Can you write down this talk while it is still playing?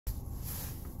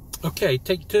Okay,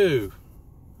 take two.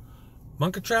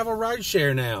 Manca Travel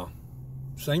Rideshare now.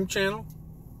 Same channel,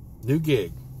 new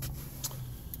gig.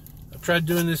 I tried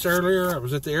doing this earlier. I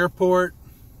was at the airport.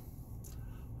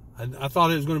 I thought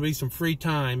it was going to be some free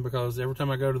time because every time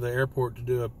I go to the airport to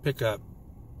do a pickup,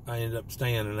 I end up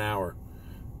staying an hour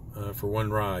for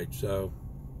one ride. So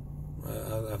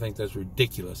I think that's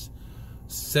ridiculous.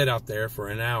 Sit out there for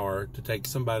an hour to take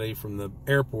somebody from the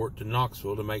airport to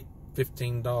Knoxville to make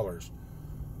 $15.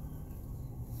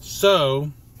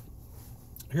 So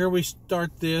here we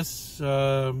start this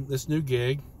this new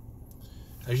gig.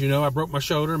 As you know, I broke my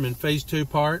shoulder. I'm in phase 2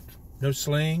 part. No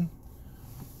sling.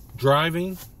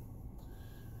 Driving.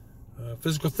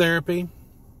 Physical therapy.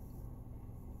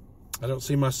 I don't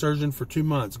see my surgeon for 2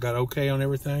 months. Got okay on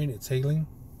everything. It's healing.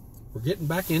 We're getting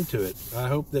back into it. I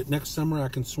hope that next summer I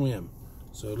can swim.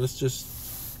 So let's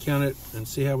just count it and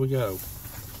see how we go.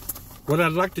 What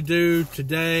I'd like to do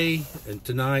today and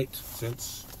tonight,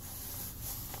 since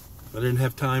I didn't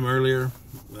have time earlier,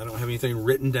 I don't have anything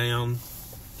written down.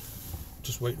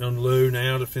 Just waiting on Lou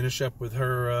now to finish up with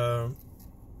her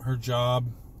her job.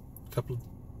 A couple of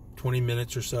 20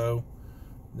 minutes or so.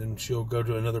 Then she'll go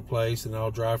to another place and I'll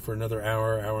drive for another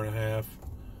hour, hour and a half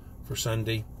for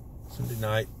Sunday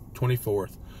night,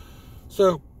 24th.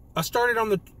 So I started on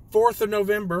the 4th of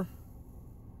November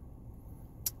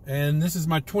and this is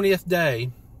my 20th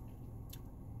day.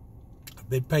 I've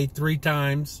been paid 3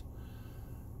 times.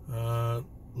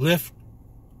 Lyft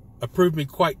approved me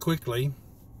quite quickly.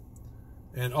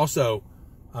 And also,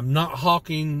 I'm not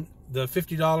hawking the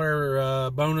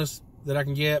 $50 bonus that I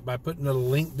can get by putting a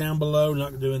link down below.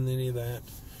 Not doing any of that.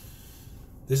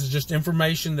 This is just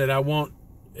information that I want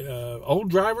old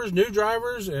drivers, new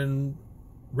drivers, and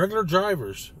regular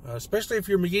drivers, especially if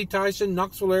you're McGee, Tyson,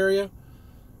 Knoxville area,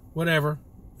 whatever.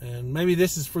 And maybe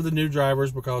this is for the new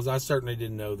drivers because I certainly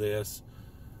didn't know this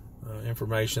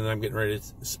information that I'm getting ready to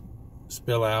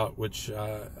spill out, which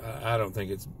I don't think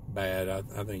it's bad.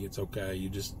 I think it's okay. You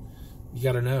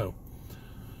got to know.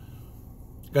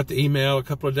 Got the email a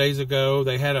couple of days ago.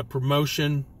 They had a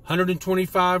promotion,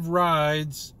 125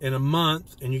 rides in a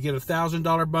month, and you get a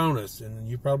 $1,000 bonus. And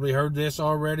you probably heard this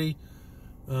already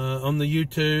on the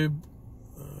YouTube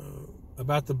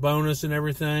about the bonus and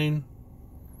everything.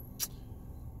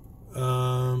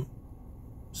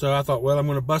 So I thought, well, I'm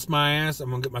going to bust my ass. I'm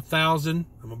going to get my 1,000.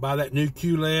 I'm going to buy that new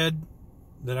QLED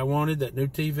that I wanted, that new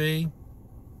TV.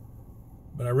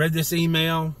 But I read this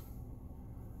email,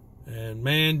 and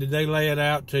man, did they lay it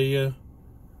out to you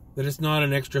that it's not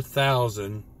an extra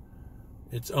 1,000.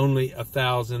 It's only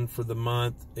 1,000 for the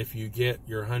month if you get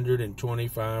your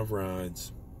 125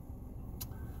 rides.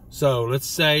 So let's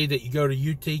say that you go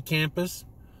to UT campus.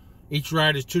 Each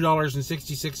ride is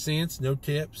 $2.66, no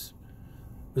tips.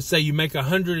 Let's say you make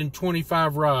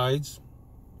 125 rides.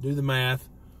 Do the math.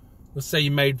 Let's say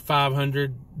you made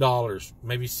 $500,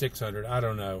 maybe $600. I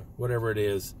don't know, whatever it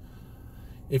is.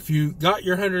 If you got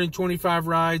your 125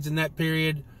 rides in that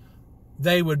period,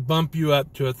 they would bump you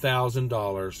up to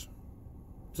 $1,000.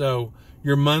 So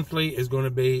your monthly is going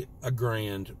to be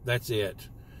 $1,000. That's it.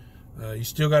 You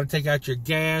still got to take out your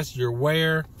gas, your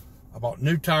wear. I bought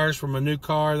new tires for my new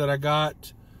car that I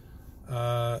got.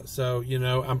 So, you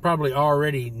know, I'm probably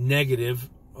already negative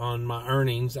on my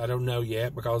earnings. I don't know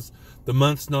yet because the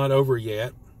month's not over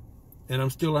yet. And I'm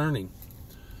still earning.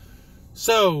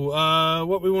 So,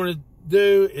 what we want to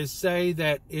do is say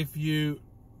that if you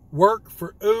work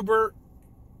for Uber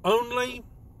only,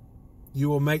 you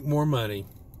will make more money.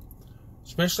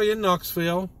 Especially in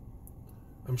Knoxville.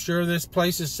 I'm sure this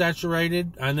place is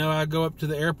saturated. I know I go up to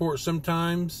the airport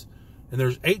sometimes, and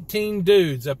there's 18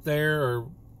 dudes up there, or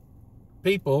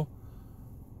people,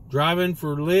 driving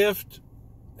for Lyft,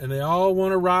 and they all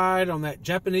want to ride on that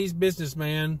Japanese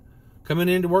businessman coming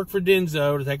in to work for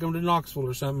Denzo to take them to Knoxville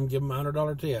or something, give them a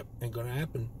 $100 tip. Ain't going to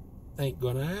happen. Ain't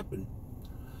going to happen.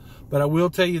 But I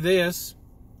will tell you this.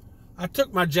 I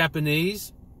took my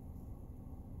Japanese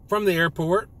from the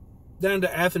airport down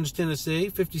to Athens, Tennessee,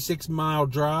 56-mile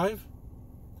drive.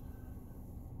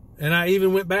 And I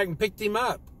even went back and picked him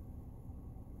up.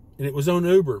 And it was on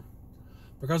Uber.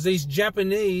 Because these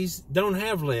Japanese don't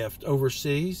have Lyft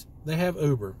overseas. They have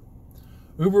Uber.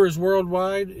 Uber is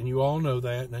worldwide, and you all know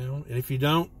that now. And if you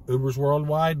don't, Uber's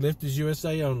worldwide, Lyft is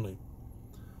USA only.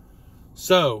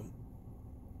 So,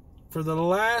 for the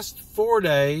last 4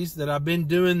 days that I've been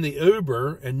doing the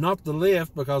Uber and not the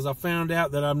Lyft because I found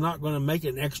out that I'm not going to make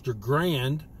an extra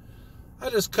 $1,000, I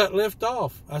just cut Lyft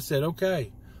off. I said,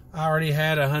 okay. I already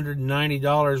had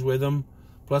 $190 with them,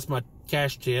 plus my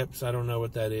cash tips. I don't know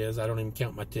what that is. I don't even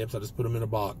count my tips. I just put them in a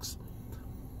box.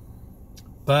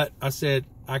 But I said,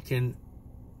 I can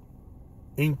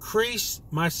increase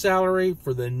my salary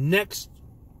for the next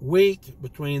week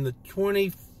between the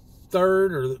 23rd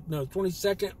or no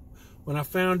 22nd when I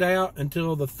found out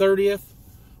until the 30th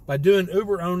by doing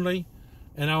Uber only,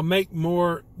 and I'll make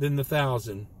more than the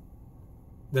 1,000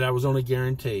 that I was only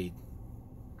guaranteed.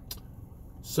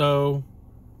 So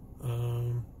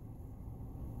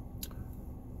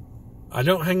I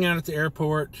don't hang out at the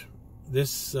airport.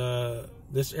 This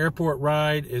airport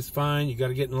ride is fine. You got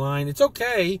to get in line. It's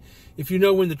okay if you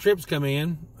know when the trips come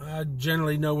in. I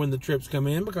generally know when the trips come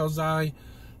in because I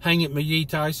hang at McGee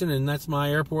Tyson, and that's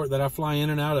my airport that I fly in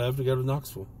and out of to go to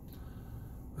Knoxville.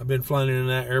 I've been flying in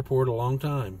that airport a long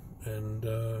time, and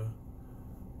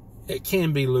it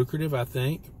can be lucrative, I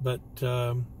think. But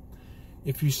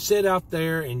if you sit out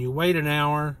there and you wait an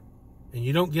hour and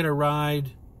you don't get a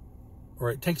ride,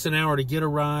 or it takes an hour to get a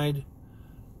ride,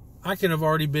 I could have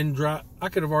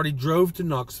already drove to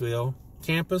Knoxville,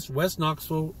 campus, West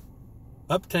Knoxville,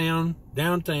 uptown,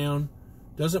 downtown,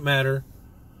 doesn't matter.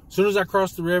 As soon as I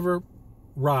cross the river,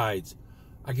 rides.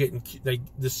 They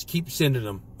just keep sending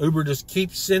them. Uber just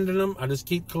keeps sending them. I just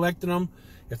keep collecting them.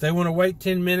 If they want to wait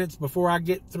 10 minutes before I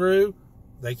get through,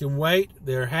 they can wait.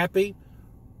 They're happy.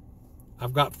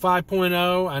 I've got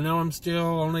 5.0. I know I'm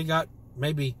still only got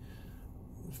maybe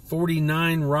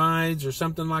 49 rides or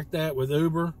something like that with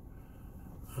Uber.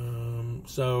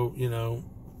 So, you know,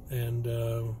 and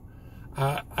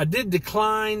I did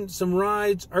decline some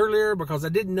rides earlier because I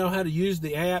didn't know how to use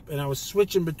the app, and I was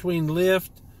switching between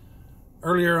Lyft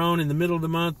earlier on in the middle of the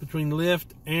month between Lyft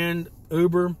and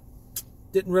Uber.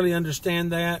 Didn't really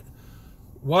understand that.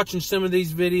 Watching some of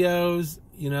these videos,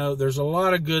 you know, there's a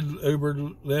lot of good Uber,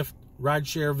 Lyft,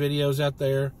 rideshare videos out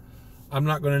there. I'm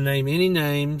not going to name any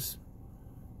names.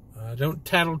 I don't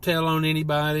tattletale on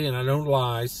anybody, and I don't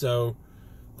lie. So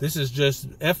this is just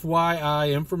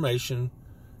FYI information.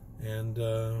 And,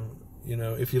 you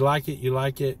know, if you like it, you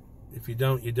like it. If you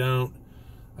don't, you don't.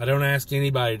 I don't ask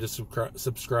anybody to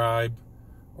subscribe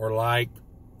or like.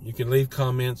 You can leave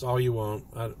comments all you want.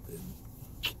 I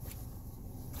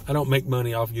don't make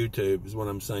money off YouTube, is what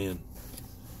I'm saying.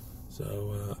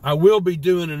 So I will be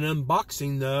doing an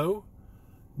unboxing, though,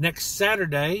 next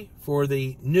Saturday for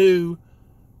the new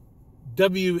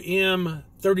WM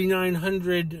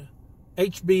 3900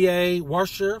 HBA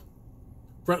washer,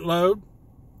 front load,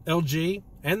 LG,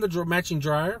 and the matching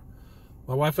dryer.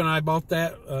 My wife and I bought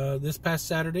that this past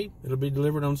Saturday. It'll be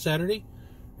delivered on Saturday.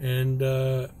 And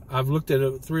I've looked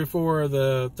at 3 or 4 of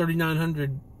the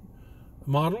 3900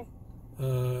 model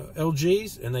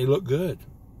LGs, and they look good.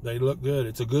 They look good.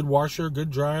 It's a good washer, good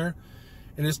dryer,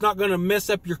 and it's not going to mess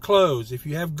up your clothes. If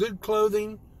you have good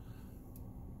clothing,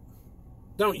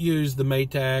 don't use the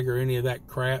Maytag or any of that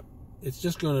crap. It's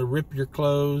just going to rip your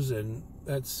clothes, and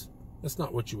that's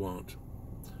not what you want.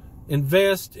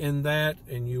 Invest in that,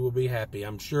 and you will be happy.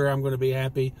 I'm sure I'm going to be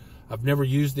happy. I've never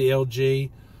used the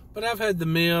LG, but I've had the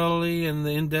Millie and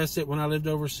the Indesit when I lived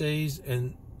overseas,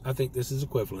 and I think this is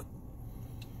equivalent.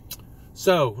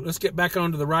 So let's get back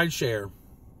onto the rideshare.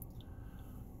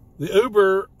 The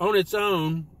Uber on its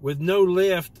own, with no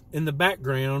Lyft in the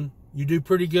background, you do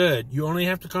pretty good. You only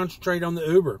have to concentrate on the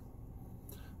Uber.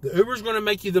 The Uber's going to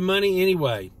make you the money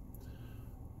anyway.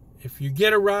 If you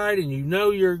get a ride and you know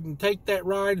you're going to take that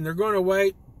ride and they're going to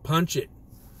wait, punch it.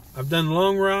 I've done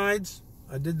long rides.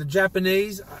 I did the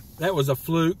Japanese. That was a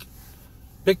fluke.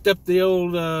 Picked up the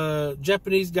old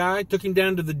Japanese guy, took him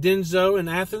down to the Denzo in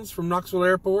Athens from Knoxville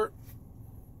Airport.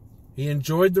 He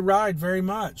enjoyed the ride very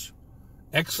much.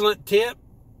 Excellent tip.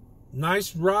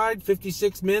 Nice ride,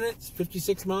 56 minutes,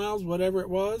 56 miles, whatever it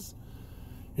was.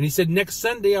 And he said, next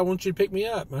Sunday, I want you to pick me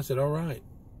up. And I said, all right.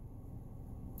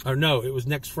 Or no, it was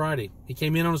next Friday. He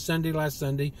came in on a Sunday last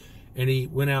Sunday, and he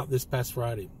went out this past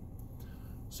Friday.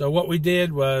 So what we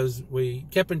did was we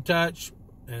kept in touch,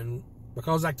 and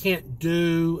because I can't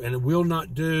do and will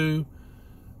not do,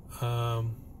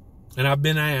 and I've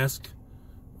been asked,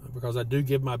 because I do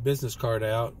give my business card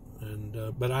out,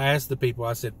 and but I asked the people,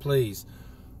 I said, please,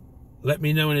 let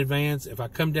me know in advance. If I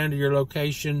come down to your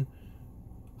location,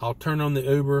 I'll turn on the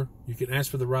Uber. You can ask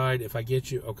for the ride. If I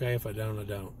get you, okay. If I don't, I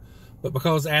don't. But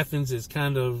because Athens is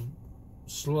kind of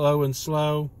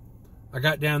slow, I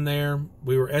got down there.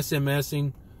 We were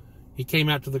SMSing. He came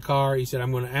out to the car. He said,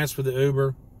 I'm going to ask for the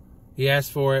Uber. He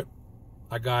asked for it.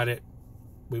 I got it.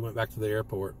 We went back to the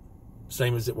airport.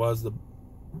 Same as it was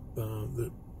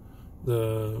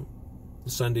the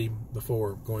Sunday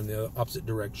before, going the opposite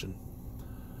direction.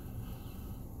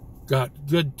 Got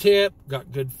good tip,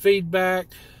 got good feedback,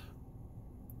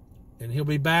 and he'll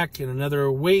be back in another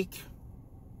week.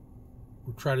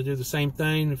 We'll try to do the same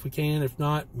thing if we can. If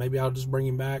not, maybe I'll just bring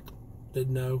him back.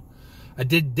 Didn't know. I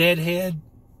did deadhead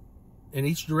in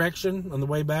each direction on the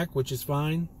way back, which is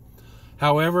fine.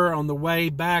 However, on the way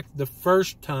back the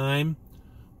first time,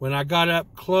 when I got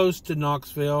up close to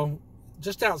Knoxville,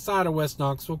 just outside of West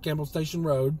Knoxville, Campbell Station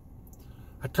Road,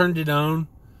 I turned it on.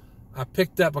 I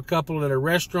picked up a couple at a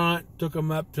restaurant, took them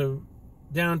up to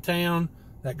downtown.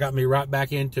 That got me right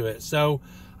back into it. So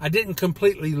I didn't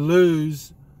completely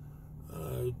lose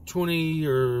 20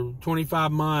 or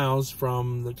 25 miles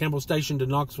from the Campbell Station to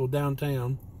Knoxville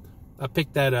downtown. I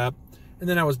picked that up, and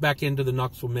then I was back into the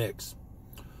Knoxville mix.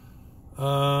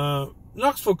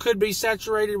 Knoxville could be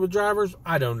saturated with drivers.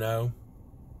 I don't know.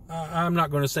 I'm not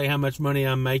going to say how much money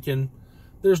I'm making.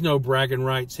 There's no bragging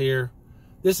rights here.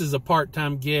 This is a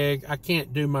part-time gig. I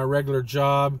can't do my regular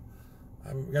job.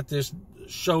 I've got this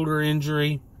shoulder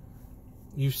injury.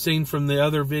 You've seen from the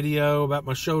other video about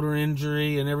my shoulder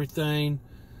injury and everything.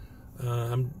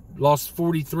 I lost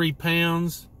 43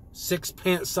 pounds, 6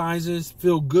 pant sizes,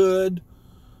 feel good.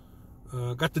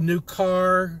 Got the new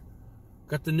car,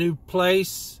 got the new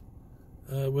place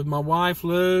with my wife,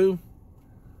 Lou.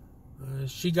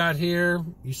 She got here.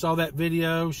 You saw that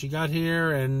video. She got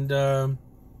here, and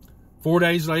 4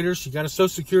 days later, she got a Social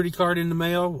Security card in the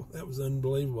mail. That was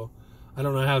unbelievable. I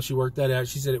don't know how she worked that out.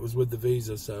 She said it was with the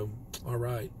visa, so all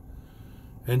right.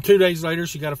 And 2 days later,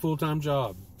 she got a full-time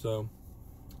job. So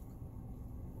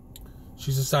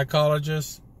she's a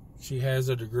psychologist. She has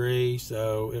a degree,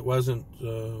 so it wasn't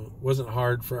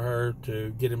hard for her to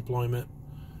get employment.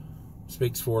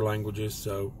 Speaks 4 languages,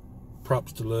 so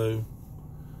props to Lou.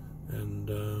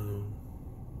 And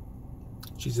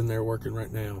she's in there working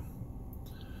right now.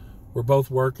 We're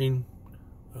both working.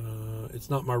 It's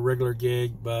not my regular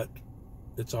gig, but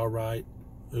it's all right.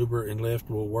 Uber and Lyft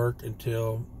will work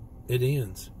until it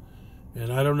ends.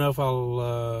 And I don't know if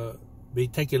I'll be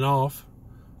taken off.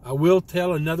 I will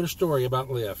tell another story about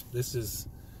Lyft. This is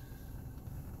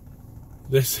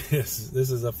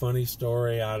a funny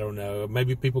story. I don't know.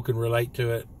 Maybe people can relate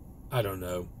to it. I don't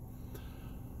know.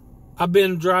 I've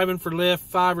been driving for Lyft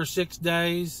 5 or 6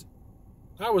 days.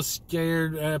 I was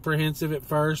scared, apprehensive at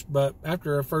first, but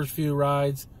after the first few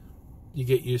rides, you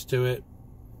get used to it.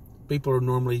 People are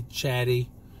normally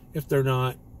chatty. If they're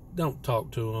not, don't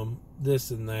talk to them, this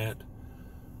and that.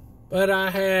 But I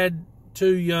had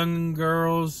 2 young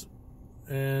girls,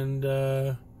 and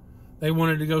they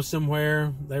wanted to go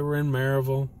somewhere. They were in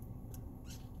Maryville.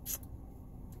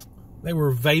 They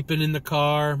were vaping in the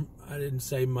car. I didn't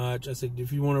say much. I said,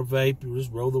 if you want to vape, you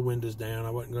just roll the windows down.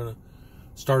 I wasn't going to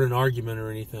start an argument or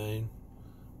anything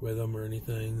with them or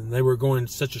anything. And they were going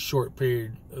such a short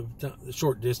period of time,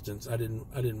 short distance. I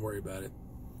didn't worry about it.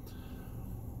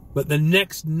 But the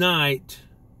next night,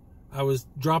 I was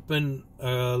dropping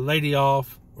a lady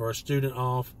off or a student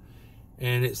off,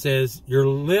 and it says your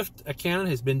Lyft account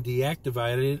has been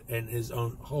deactivated and is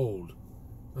on hold.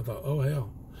 I thought, oh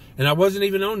hell. And I wasn't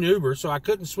even on Uber, so I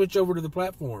couldn't switch over to the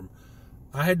platform.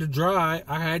 I had to drive.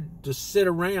 I had to sit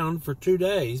around for 2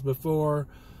 days before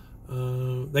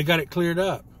they got it cleared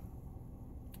up.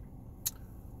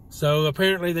 So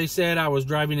apparently they said I was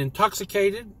driving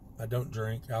intoxicated. I don't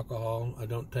drink alcohol. I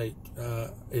don't take,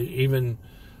 even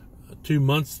 3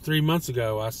 months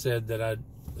ago, I said that I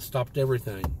stopped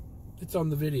everything. It's on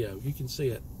the video. You can see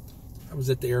it. I was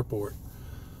at the airport.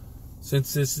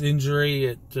 Since this injury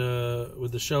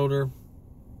with the shoulder,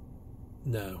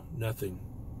 no, nothing.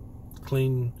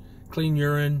 Clean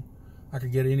urine. I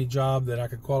could get any job that I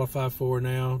could qualify for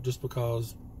now just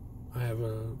because I have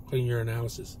a clean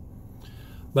urinalysis.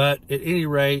 But at any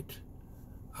rate,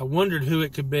 I wondered who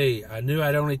it could be. I knew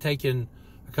I'd only taken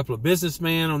a couple of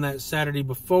businessmen on that Saturday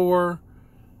before,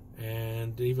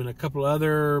 and even a couple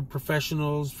other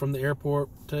professionals from the airport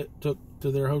took to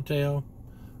their hotel.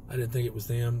 I didn't think it was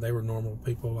them. They were normal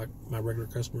people like my regular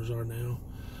customers are now.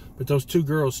 But those 2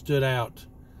 girls stood out.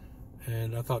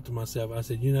 And I thought to myself, I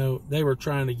said, you know, they were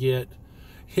trying to get,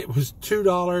 it was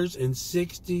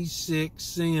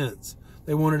 $2.66.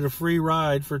 They wanted a free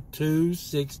ride for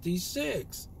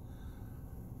 $2.66.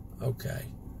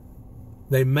 Okay.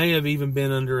 They may have even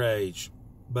been underage.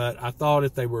 But I thought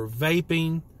if they were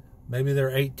vaping, maybe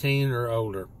they're 18 or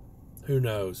older. Who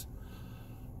knows?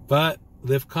 But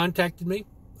Lyft contacted me.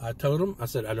 I told them, I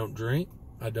said, I don't drink.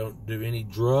 I don't do any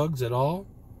drugs at all.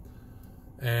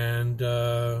 And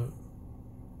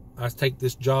I take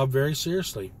this job very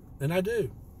seriously. And I do.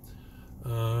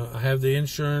 I have the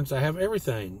insurance. I have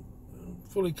everything.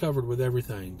 Fully covered with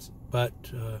everything. But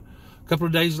a couple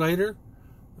of days later,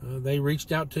 they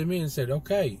reached out to me and said,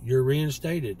 okay, you're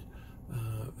reinstated.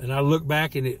 And I looked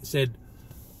back and it said,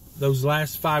 those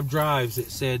last 5 drives, it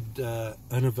said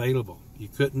unavailable. You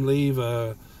couldn't leave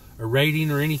a rating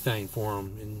or anything for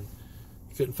them. And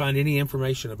You couldn't find any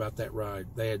information about that ride.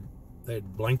 They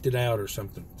had blanked it out or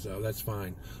something, so that's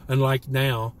fine. Unlike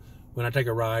now, when I take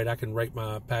a ride, I can rate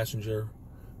my passenger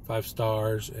 5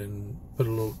 stars and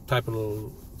type a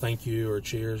little thank you or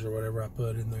cheers or whatever I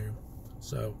put in there.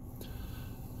 So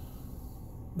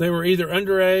they were either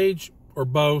underage or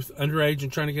both, underage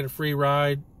and trying to get a free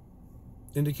ride.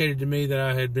 Indicated to me that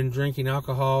I had been drinking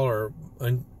alcohol or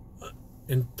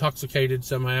intoxicated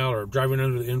somehow or driving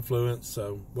under the influence,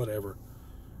 so whatever.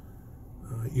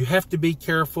 You have to be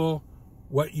careful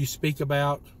what you speak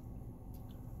about.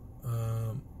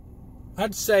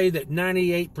 I'd say that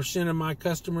 98% of my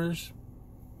customers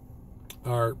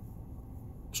are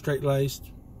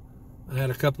straight-laced. I had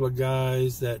a couple of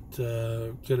guys that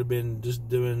could have been just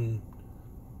doing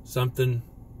something,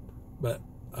 but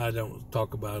I don't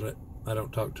talk about it. I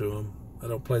don't talk to them. I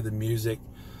don't play the music.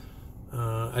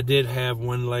 I did have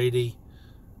one lady.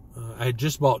 I had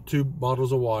just bought 2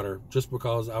 bottles of water just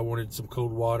because I wanted some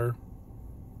cold water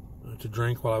to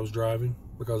drink while I was driving,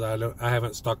 because I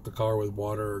haven't stocked the car with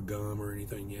water or gum or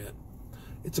anything yet.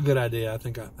 It's a good idea. I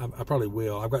think I probably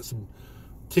will. I've got some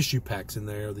tissue packs in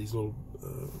there, these little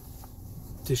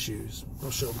tissues. I'll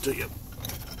show them to you.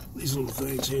 These little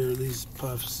things here, these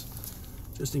puffs,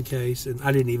 just in case. And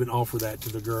I didn't even offer that to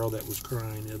the girl that was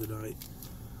crying the other night.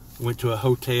 I went to a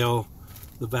hotel.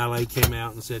 The valet came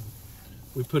out and said,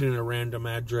 we put in a random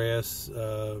address.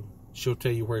 She'll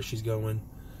tell you where she's going.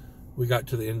 We got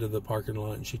to the end of the parking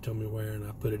lot and she told me where, and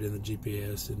I put it in the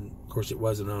GPS, and of course it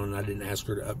wasn't on, and I didn't ask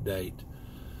her to update.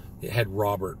 It had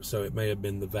Robert, so it may have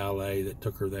been the valet that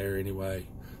took her there anyway.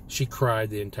 She cried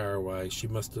the entire way. She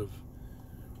must have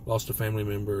lost a family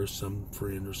member or some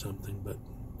friend or something, but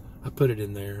I put it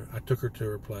in there. I took her to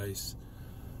her place,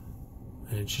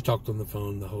 and she talked on the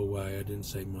phone the whole way. I didn't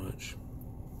say much.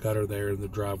 Got her there in the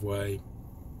driveway,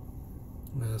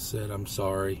 and I said, I'm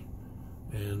sorry.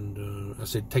 And I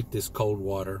said, take this cold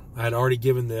water. I had already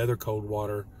given the other cold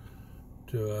water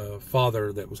to a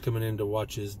father that was coming in to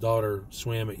watch his daughter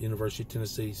swim at University of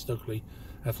Tennessee Stokely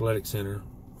Athletic Center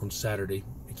on Saturday.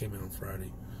 It came in on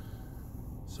Friday.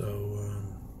 So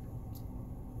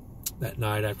that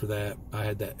night after that, I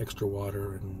had that extra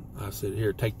water, and I said,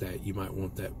 here, take that. You might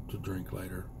want that to drink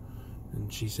later.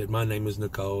 And she said, my name is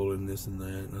Nicole and this and that.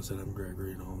 And I said, I'm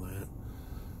Gregory and all that.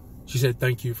 She said,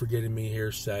 thank you for getting me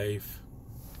here safe.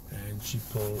 And she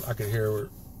pulled, I could hear her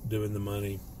doing the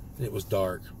money. And it was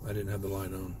dark. I didn't have the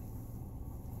light on.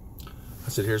 I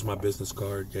said, here's my business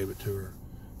card. Gave it to her.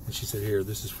 And she said, here,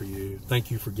 this is for you. Thank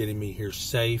you for getting me here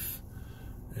safe.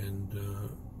 And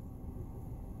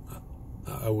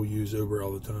I will use Uber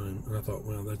all the time. And I thought,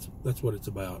 well, that's what it's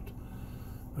about.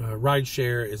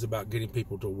 Rideshare is about getting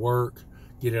people to work,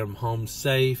 getting them home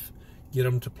safe, get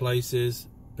them to places,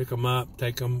 pick them up,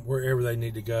 take them wherever they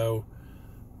need to go.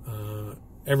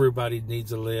 Everybody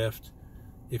needs a lift.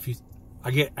 I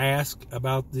get asked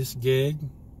about this gig.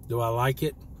 Do I like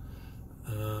it?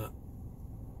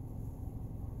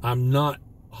 I'm not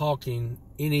hawking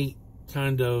any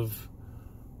kind of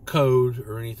code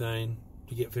or anything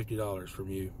to get $50 from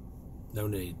you. No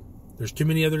need. There's too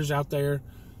many others out there.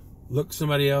 Look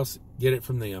somebody else, get it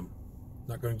from them.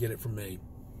 Not going to get it from me.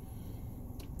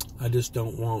 I just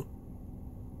don't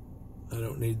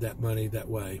need that money that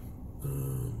way.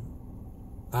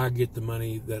 I get the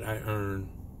money that I earn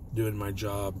doing my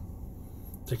job,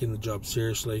 taking the job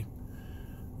seriously.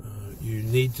 You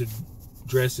need to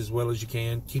dress as well as you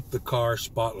can. Keep the car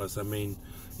spotless. I mean,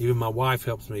 even my wife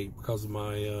helps me because of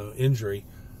my injury.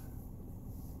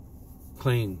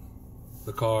 Clean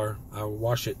the car. I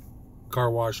wash it,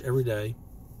 car wash every day.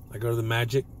 I go to the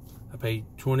Magic. I pay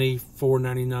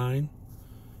 $24.99.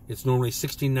 It's normally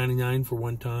 $16.99 for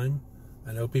one time.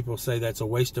 I know people say that's a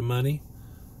waste of money.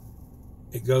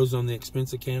 It goes on the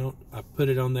expense account. I put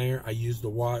it on there. I use the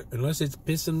wash. Unless it's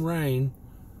piss and rain,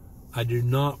 I do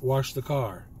not wash the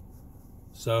car.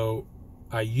 So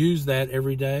I use that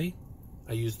every day.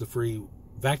 I use the free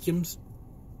vacuums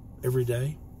every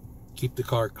day. Keep the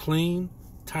car clean,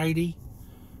 tidy.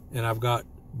 And I've got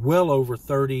well over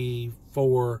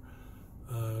 34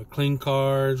 clean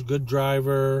cars, good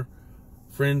driver,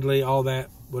 friendly, all that,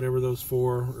 whatever those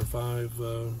 4 or 5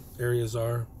 areas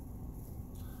are.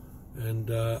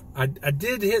 And I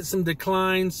did hit some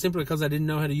declines simply because I didn't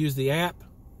know how to use the app.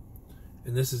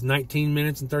 And this is 19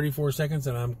 minutes and 34 seconds,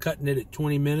 and I'm cutting it at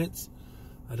 20 minutes.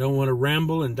 I don't want to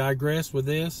ramble and digress with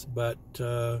this, but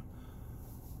if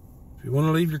you want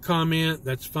to leave your comment,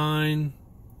 that's fine.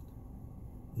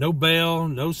 No bell,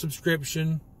 no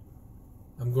subscription.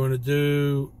 I'll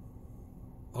do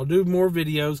more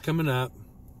videos coming up.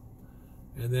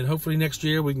 And then hopefully next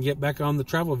year we can get back on the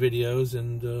travel videos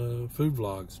and food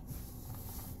vlogs.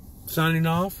 signing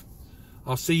off.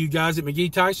 I'll see you guys at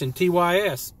McGee Tyson.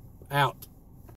 TYS out.